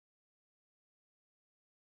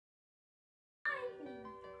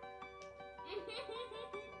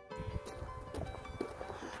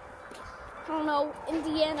don't know,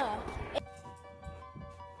 Indiana.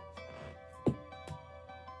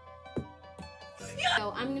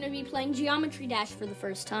 So I'm gonna be playing Geometry Dash for the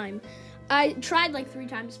first time. I tried like 3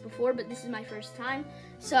 times before, but this is my first time.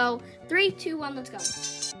 So 3, 2, 1, let's go.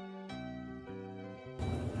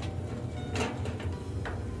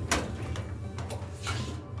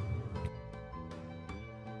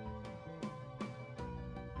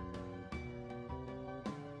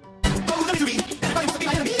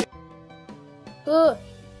 Ugh.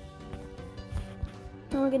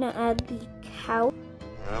 Now we're gonna add the cow.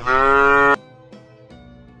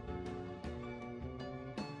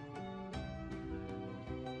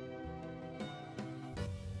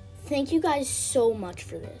 Thank you guys so much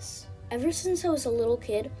for this. Ever since I was a little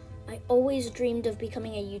kid, I always dreamed of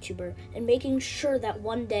becoming a YouTuber and making sure that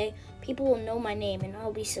one day people will know my name and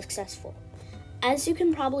I'll be successful. As you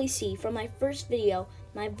can probably see from my first video,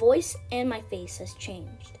 my voice and my face has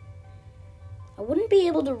changed. I wouldn't be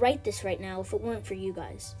able to write this right now if it weren't for you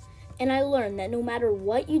guys. And I learned that no matter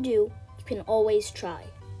what you do, you can always try.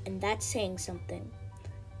 And that's saying something.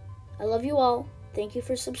 I love you all. Thank you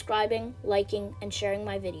for subscribing, liking, and sharing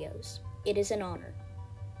my videos. It is an honor.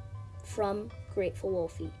 From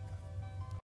Greatfulwolfie.